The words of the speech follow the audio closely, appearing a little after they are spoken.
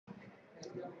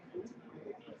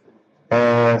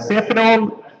C-final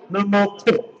nummer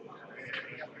 2.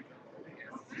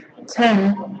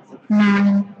 10,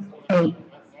 9, 8,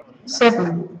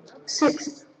 7, 6,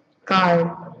 5,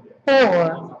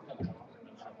 4.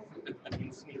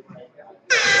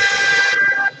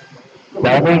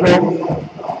 Där är vi igång.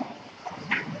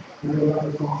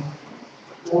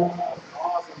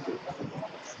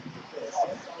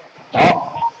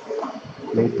 Ja,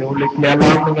 lite olyckliga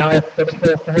landningar efter det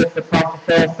första hästet framför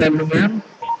föreställningen.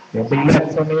 Det är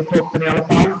bilet som är i toppen i alla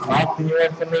fall. Martin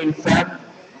Johansson Nilsen.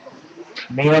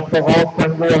 Ner på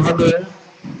raken går han nu.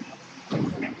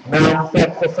 Närmast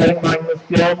efter sig Magnus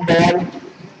Björndal.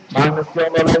 Magnus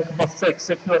Björndal 1,6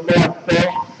 sekunder efter.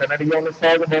 Sen är det Johnny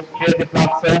Sagerberg på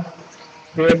tredjeplatsen.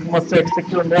 3,6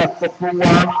 sekunder efter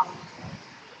tvåan.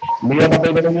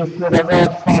 Ledarbilen är just nu den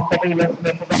rödsvarta bilen som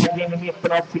är på väg in i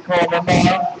mitten av chikanen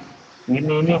där.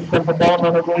 In i mitten på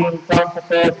banan och går in framför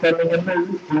föreställningen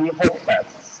nu i hoppet.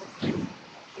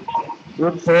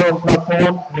 Upp på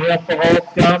platån, ner på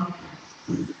rakan.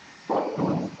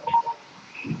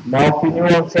 Martin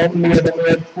Johansson leder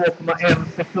med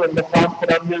 2,1 sekunder framför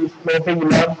den ljusblå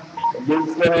bilen.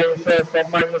 Ljusblå körs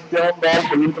av Magnus Björndal,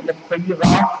 bil nummer 4.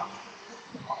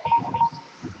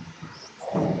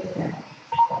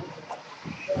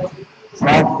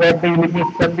 Svart bil i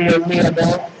mitten del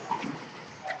leder.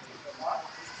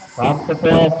 Framför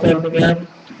föreställningen.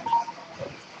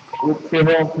 Upp till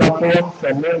hörnplatån,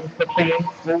 sen lugnt och fint.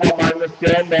 2 Magnus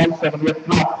Björndal, sen har vi ett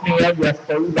platt ner.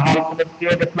 Jesper Udehall på den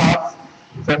tredje plats.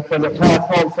 Sen följer Per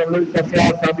Karlsson, Lukas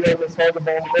Järsan, Björn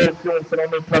Sagerborn, Ulf Jonsson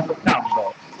och Niklas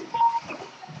Okander.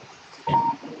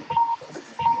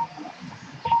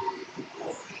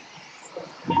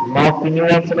 Martin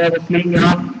Johansson över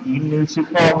slingan, in i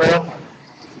chikanen.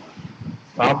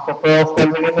 Framför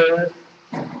föreställningen nu.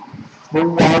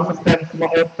 2an,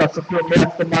 5,8 sekunder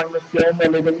efter Magnus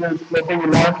Björndal i den ljusblå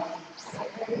bilen.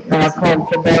 Per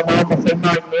Karlsson börjar närma sig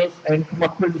Magnus,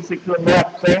 1,7 sekunder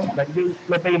efter. Den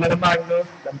ljusblå bilen är Magnus,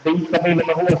 den vita bilen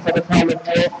med rosa detaljer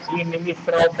på. In i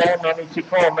mitten av banan i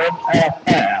chikanen är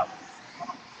Per.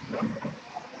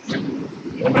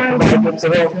 Och man kommer upp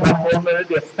till högplatån nu,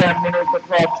 det är 5 minuter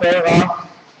kvar att köra.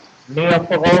 Ner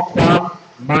på rakan,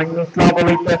 Magnus laddar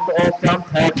lite efter rakan.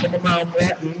 Per kommer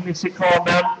närmare, in i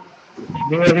chikanen.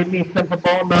 Ner i mitten på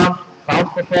banan,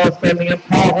 framför föreställningen.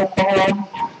 Per hoppar om.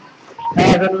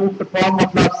 Här är nu uppe på andra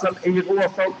platsen i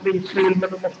rosa och vit bil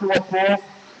med nummer 2 på.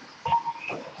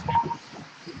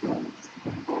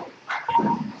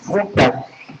 Hoppar.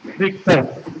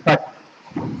 Riktigt. Tack.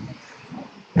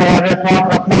 Per är på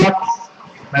andra plats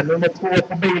med nummer 2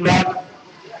 på bilen.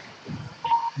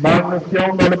 Magnus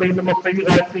Björndal är bil nummer 4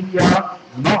 i 3.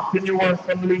 Martin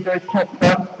Johansson ligger i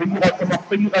toppen.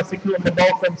 4,4 sekunder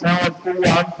bakom sig har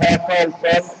 2an. Per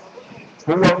Karlsson.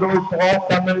 2an går ut på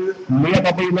rakan nu.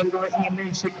 Ledarbilen går in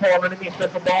i chikanen i mitten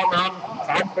på banan.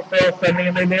 Framför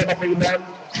föreställningen i ledarbilen.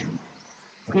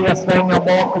 3 svängar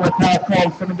bakom Per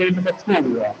Karlsson i bil nummer 2.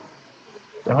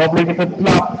 Det har blivit ett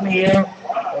platt ner.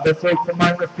 Och det ser ut som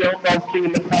Magnus Björndals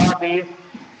bil är färdig.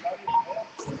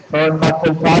 För en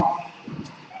vattentrapp.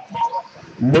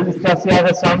 Lukas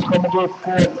Järsan kommer gå upp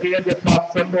på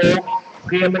tredjeplatsen då.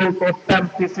 3 minuter och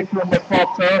 50 sekunder kvar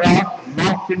att köra.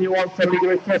 Martin Johansson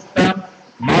ligger i toppen.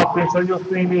 Martin som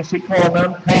just nu inne i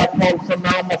chikanen. Per Karlsson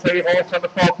närmar sig i rasande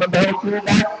fart, men behöver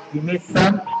kurva i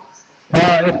mitten.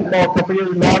 Per är tillbaka på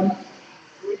hjulen.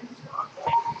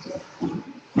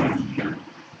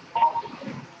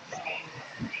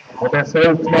 Och det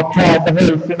ser ut som att Per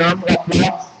behöll sin andra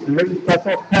plats. Lukas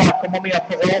och Per kommer ner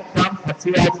på rakan.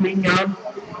 Passerar slingan.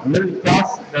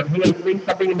 Lukas, den helt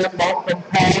vita bilen bakom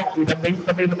Per i den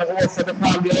vita bilen med rosa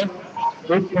detaljer.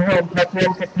 Upp på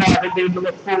hörnplatån för Per i bil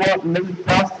nummer 2.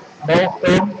 Lukas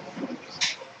bakom.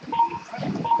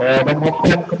 De har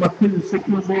 5,7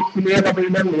 sekunder upp till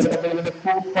ledarbilen. Ledarbilen är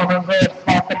fortfarande den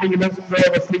rödsvarta bilen som går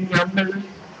över slingan nu.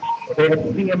 Och det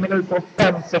är 3 minuter och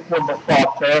 5 sekunder kvar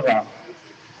att köra.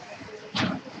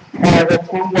 Här är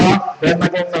 2. Denna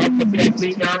gången har han passerat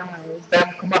slingan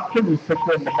 5,7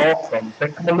 sekunder bakom.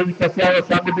 Sen kommer Lukas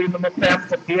Järsan i bil nummer 5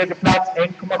 på tredje plats.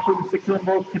 1,7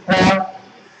 sekunder upp till Per.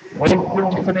 Ulf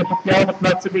Jonsson är på fjärde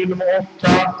plats i bil nummer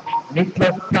 8.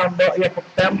 Niklas Okander är på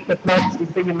femte plats i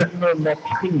bil nummer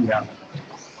 3.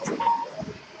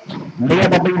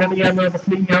 Ledarbilen igen över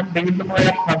slingan. Bil nummer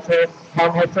 1. Han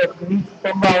har kört 19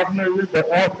 varv nu. Det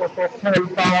är 18 och 12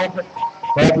 varv.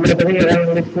 För att leverera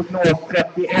enligt prognos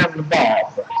 31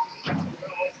 varv.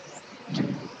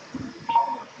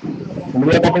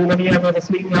 Ledarbilen igen över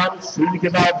slingan. 20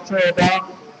 varv körda.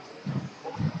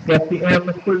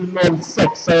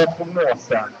 31,706 är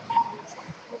prognosen.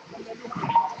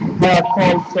 Per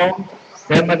Karlsson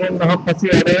Denna runda han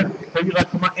passerade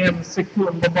 4,1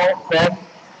 sekunder bakom.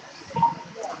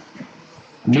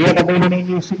 Ledarbilen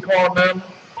in i chikanen.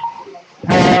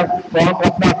 Här på andra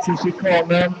plats i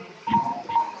chikanen.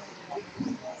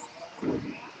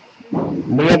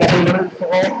 Ledarbilen ut på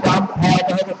rakan. Här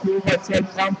behöver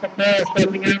Torvalds framför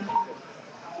föreställningen.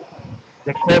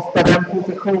 Det kostar en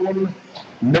position.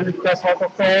 Lukas har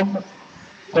gått om.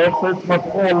 Det ser ut som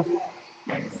att Rolf...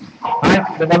 Nej,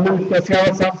 det var Lukas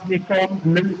Järvsand som gick om.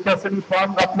 Lukas är nu på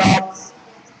andra plats.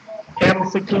 5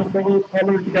 sekunder ut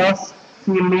på Lukas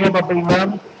till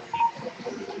ledarbilen.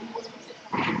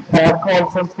 Per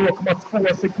Karlsson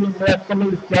 2,2 sekunder efter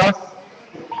Lukas.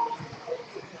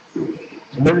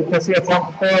 Lukas ser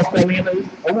framför föreställningen ut.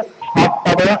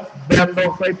 Tappade.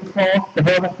 Vänder sig på fart.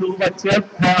 Behöver Torvalds.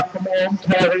 Här kommer om.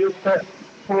 Här är uppe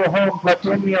på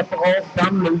hörnplatån ner på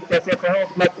rakan. Lukas är på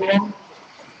hörnplatån.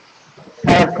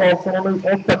 Per Karlsson har nu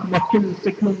 8,7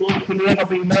 sekunder upp till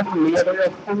ledarbilen. Leder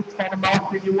jag fortfarande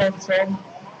Martin Johansson.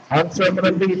 Han kör med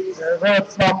den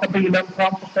rödsvarta bilen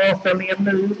framför föreställningen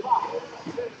nu.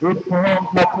 Upp på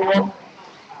hörnplatån.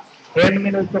 1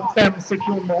 minut och 5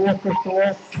 sekunder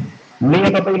återstår.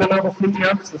 Ledarbilen över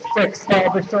slingan. 6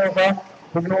 varv är körda.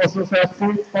 Prognosen säger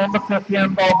fortfarande 31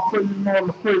 av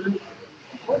 7.07.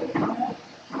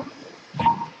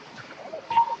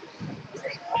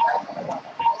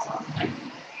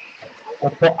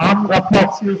 Och på andra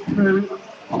plats just nu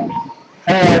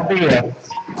är det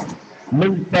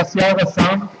Lukas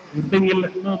Järvsand i bil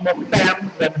nummer 5.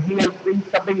 Den helt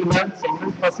vita bilen som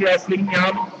nu passerar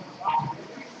slingan.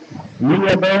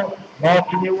 Leder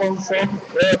Martin Johansson.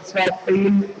 Rödsvart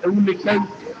bil. Olika ut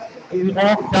i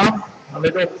rakan. Han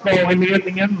är dock kvar i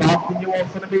ledningen. Martin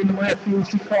Johansson är bil nummer 1 i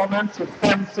chikanen.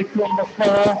 25 sekunder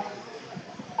kvar.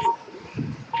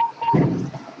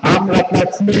 Andra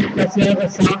plats Lukas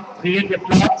Järvsand. Tredje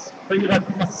plats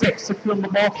 4,6 sekunder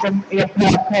bakom är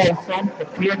Per Karlsson på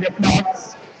tredje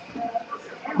plats.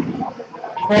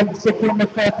 12 sekunder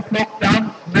kvar på klockan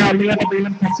när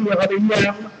ledarbilen passerade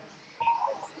igen.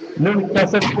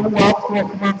 Lukas är tvåa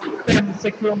 2,5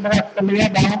 sekunder efter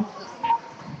ledaren.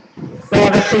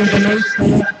 Där är tiden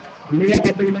ute.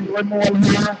 Ledarbilen går i mål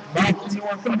här. Martin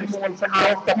Johansson i mål som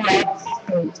är 8 plats.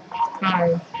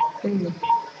 3, 4.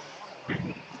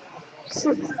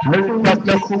 Lukas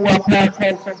blir tvåa, Per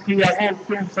Karlsson 3, Rolf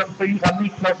Jonsson 4,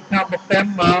 Niklas Kamber 5.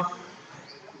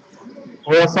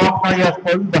 Och jag saknar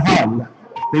Jesper Udehall,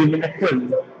 bil nummer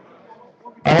 7.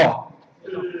 Jaha.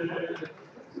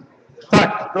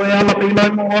 Tack, då är alla bilar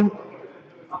i mål.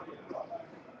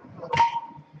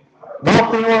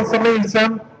 Martin Johansson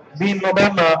Nielsen vinner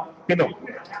denna pilot.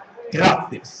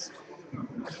 Grattis!